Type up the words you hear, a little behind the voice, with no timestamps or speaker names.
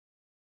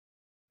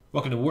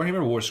Welcome to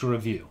Warhammer Warscroll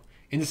Review.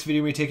 In this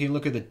video, we're taking a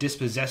look at the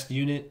Dispossessed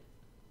unit,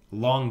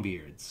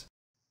 Longbeards.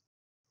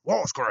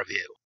 Warscroll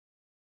Review.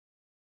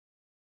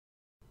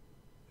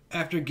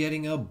 After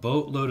getting a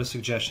boatload of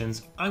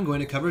suggestions, I'm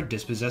going to cover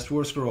Dispossessed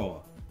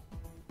Warscroll.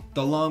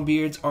 The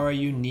Longbeards are a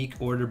unique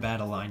order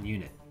battleline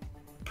unit.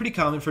 Pretty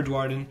common for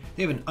Dwarden,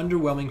 they have an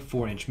underwhelming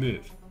 4-inch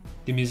move.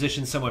 The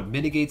musician somewhat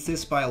mitigates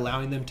this by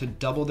allowing them to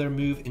double their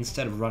move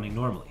instead of running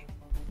normally.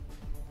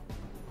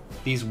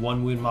 These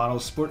 1-wound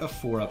models sport a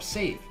 4-up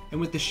save, and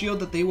with the shield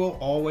that they will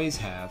always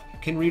have,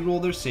 can reroll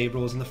their save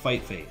rolls in the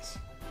fight phase.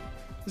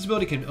 This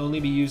ability can only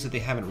be used if they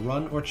haven't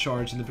run or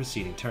charged in the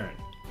preceding turn.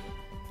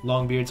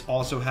 Longbeards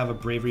also have a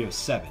bravery of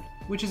 7,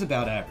 which is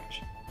about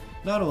average.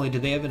 Not only do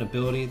they have an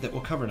ability that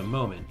we'll cover in a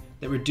moment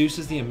that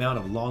reduces the amount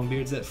of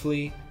Longbeards that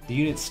flee, the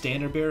unit's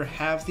standard bearer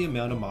halves the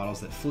amount of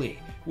models that flee,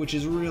 which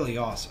is really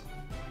awesome.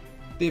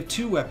 They have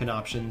 2 weapon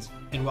options,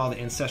 and while the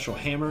Ancestral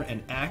Hammer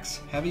and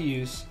Axe have a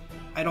use,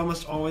 I'd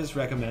almost always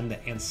recommend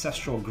the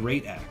Ancestral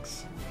Great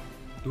Axe.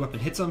 The weapon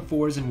hits on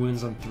 4s and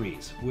wounds on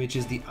 3s, which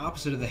is the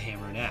opposite of the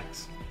Hammer and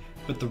Axe.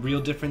 But the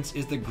real difference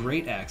is the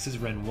Great Axe is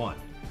Rend 1.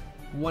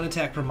 1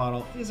 attack per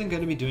model isn't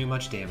going to be doing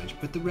much damage,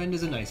 but the Rend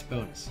is a nice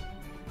bonus.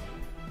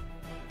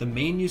 The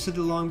main use of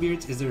the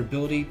Longbeards is their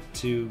ability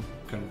to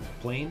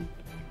complain.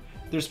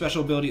 Their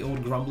special ability,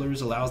 Old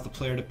Grumblers, allows the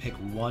player to pick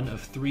one of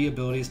 3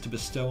 abilities to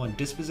bestow on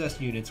dispossessed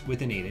units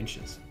within 8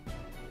 inches.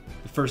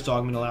 The first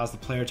augment allows the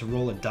player to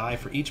roll a die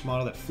for each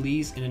model that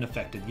flees in an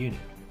affected unit.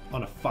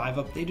 On a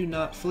 5-up, they do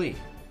not flee.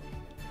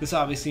 This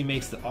obviously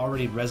makes the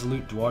already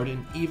resolute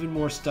Dwarden even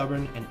more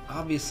stubborn and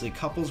obviously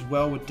couples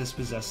well with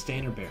dispossessed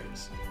standard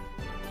bearers.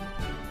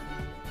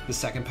 The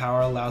second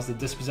power allows the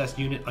dispossessed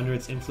unit under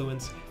its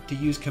influence to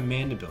use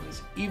command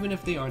abilities, even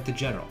if they aren't the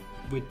general,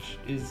 which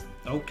is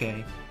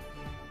okay.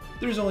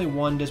 There's only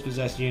one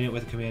dispossessed unit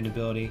with a command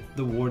ability,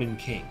 the Warden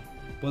King.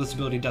 While this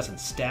ability doesn't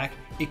stack,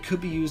 it could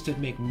be used to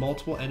make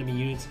multiple enemy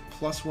units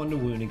 +1 to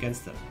wound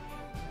against them.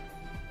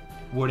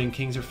 Warden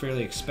Kings are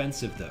fairly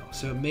expensive though,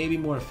 so it may be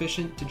more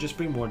efficient to just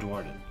bring more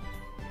Dwarden.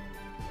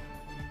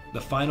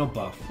 The final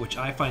buff, which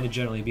I find to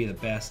generally be the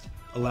best,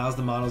 allows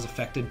the models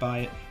affected by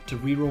it to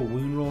reroll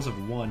wound rolls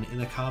of 1 in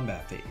the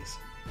combat phase.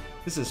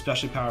 This is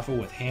especially powerful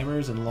with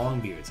hammers and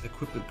Longbeards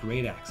equipped with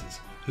great axes,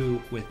 who,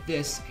 with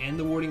this and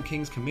the Warden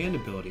King's command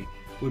ability,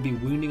 would be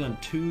wounding on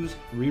 2s,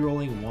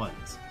 rerolling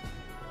 1s.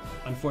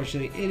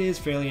 Unfortunately, it is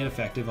fairly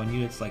ineffective on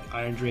units like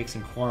Iron Drakes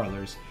and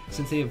Quarrelers,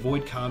 since they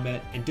avoid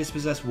combat and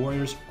dispossessed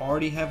warriors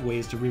already have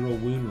ways to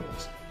reroll wound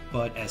rolls,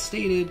 but as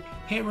stated,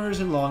 hammers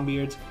and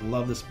Longbeards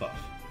love this buff.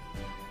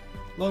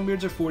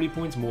 Longbeards are 40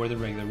 points more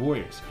than regular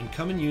warriors, and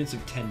come in units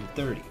of 10 to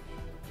 30.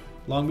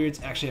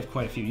 Longbeards actually have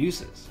quite a few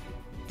uses.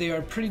 They are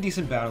a pretty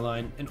decent battle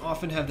line and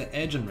often have the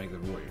edge on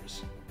regular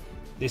warriors.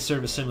 They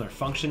serve a similar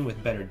function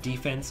with better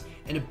defense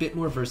and a bit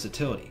more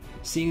versatility,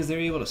 seeing as they're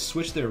able to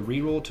switch their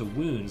reroll to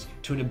wounds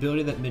to an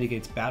ability that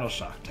mitigates battle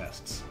shock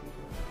tests.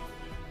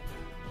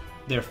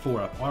 Their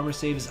 4-up armor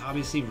save is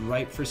obviously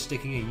ripe for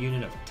sticking a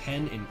unit of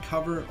 10 in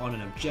cover on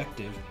an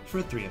objective for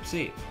a 3-up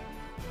save.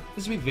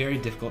 This would be very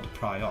difficult to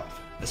pry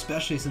off,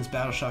 especially since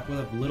battle shock will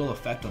have little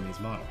effect on these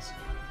models.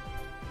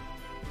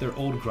 Their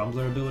Old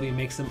Grumbler ability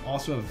makes them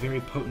also a very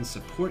potent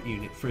support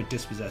unit for a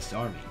dispossessed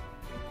army.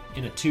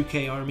 In a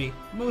 2K army,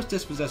 most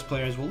dispossessed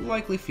players will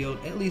likely field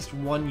at least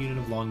 1 unit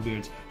of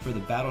Longbeards for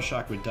the battle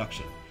shock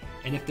reduction,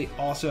 and if they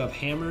also have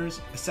hammers,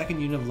 a second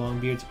unit of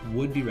Longbeards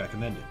would be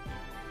recommended.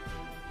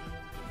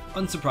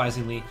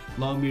 Unsurprisingly,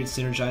 Longbeards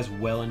synergize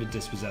well into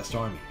dispossessed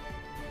army.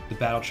 The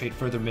battle trait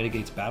further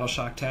mitigates battle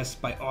shock tests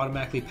by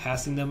automatically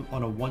passing them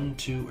on a 1,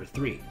 2, or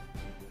 3.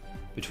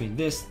 Between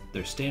this,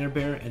 their standard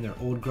bearer, and their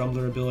Old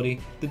Grumbler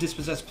ability, the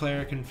dispossessed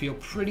player can feel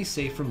pretty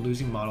safe from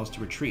losing models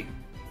to retreat.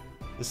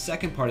 The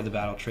second part of the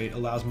battle trait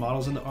allows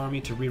models in the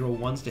army to reroll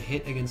 1s to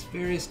hit against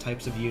various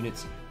types of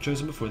units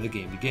chosen before the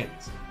game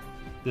begins.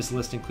 This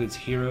list includes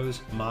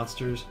heroes,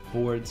 monsters,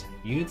 hordes,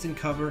 units in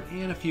cover,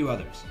 and a few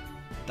others.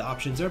 The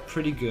options are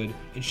pretty good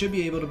and should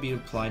be able to be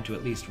applied to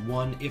at least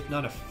 1, if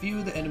not a few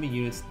of the enemy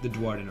units the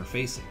Dwarden are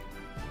facing.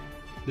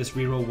 This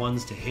reroll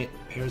 1s to hit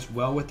pairs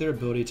well with their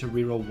ability to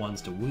reroll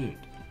 1s to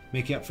wound,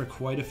 making up for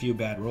quite a few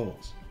bad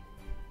rolls.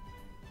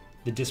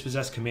 The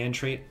Dispossessed command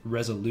trait,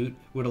 Resolute,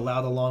 would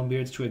allow the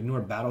Longbeards to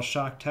ignore battle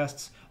shock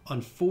tests on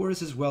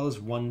 4s as well as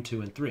 1, 2,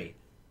 and 3.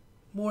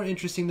 More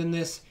interesting than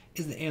this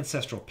is the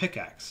Ancestral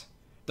Pickaxe.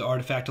 The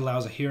artifact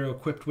allows a hero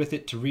equipped with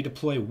it to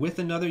redeploy with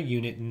another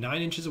unit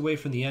 9 inches away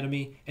from the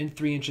enemy and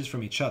 3 inches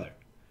from each other.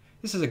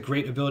 This is a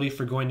great ability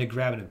for going to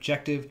grab an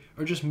objective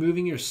or just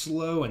moving your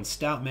slow and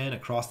stout men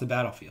across the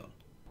battlefield.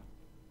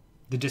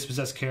 The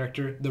Dispossessed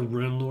character, the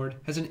Rune Lord,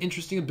 has an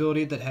interesting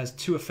ability that has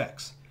 2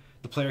 effects.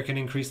 The player can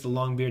increase the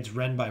Longbeard's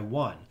Rend by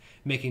 1,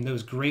 making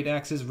those great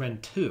axes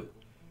Rend 2.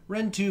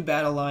 Rend 2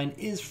 battle line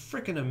is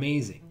frickin'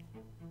 amazing.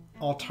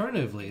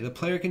 Alternatively, the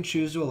player can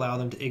choose to allow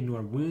them to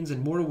ignore wounds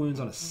and mortal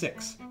wounds on a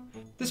 6.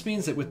 This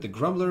means that with the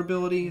Grumbler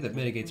ability that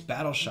mitigates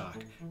battle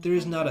shock, there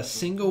is not a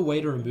single way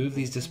to remove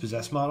these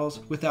dispossessed models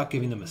without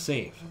giving them a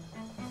save.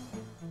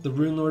 The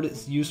Rune Lord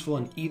is useful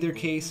in either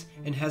case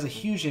and has a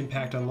huge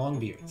impact on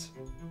Longbeards.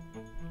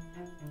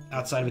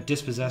 Outside of a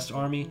Dispossessed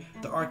army,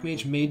 the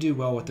Archmage may do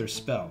well with their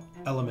spell,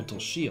 Elemental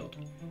Shield.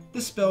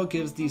 This spell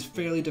gives these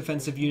fairly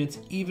defensive units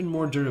even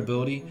more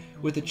durability,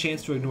 with a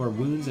chance to ignore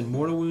wounds and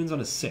mortal wounds on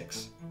a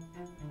 6.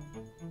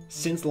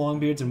 Since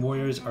Longbeards and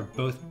Warriors are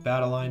both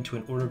battleline to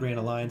an Order Grand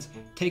Alliance,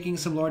 taking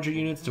some larger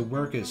units to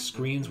work as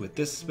screens with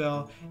this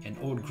spell and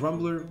Old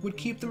Grumbler would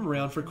keep them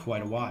around for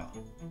quite a while.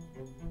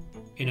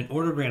 In an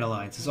Order Grand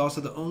Alliance is also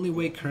the only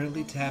way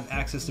currently to have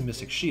access to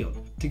Mystic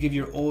Shield, to give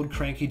your old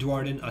cranky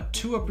Dwarden a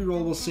 2-up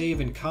rerollable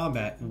save in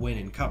combat when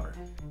in cover.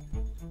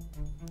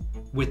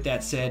 With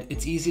that said,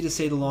 it's easy to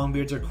say the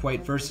Longbeards are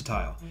quite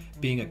versatile,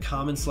 being a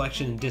common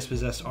selection in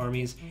Dispossessed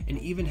armies and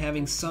even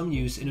having some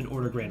use in an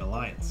Order Grand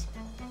Alliance.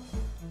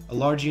 A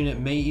large unit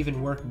may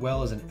even work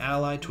well as an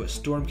ally to a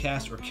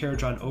Stormcast or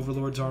Caradron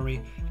Overlord's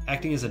army,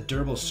 acting as a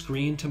durable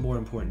screen to more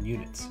important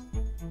units.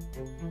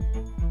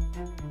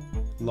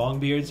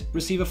 Longbeards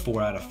receive a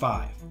 4 out of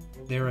 5.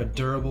 They are a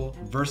durable,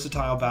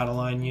 versatile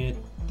battleline unit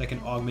that can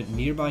augment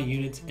nearby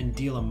units and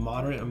deal a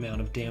moderate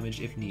amount of damage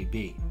if need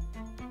be.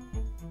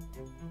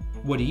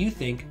 What do you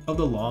think of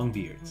the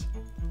Longbeards?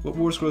 What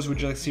Warscrolls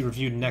would you like to see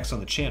reviewed next on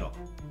the channel?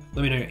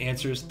 Let me know your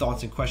answers,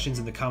 thoughts, and questions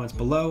in the comments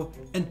below,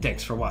 and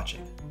thanks for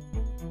watching.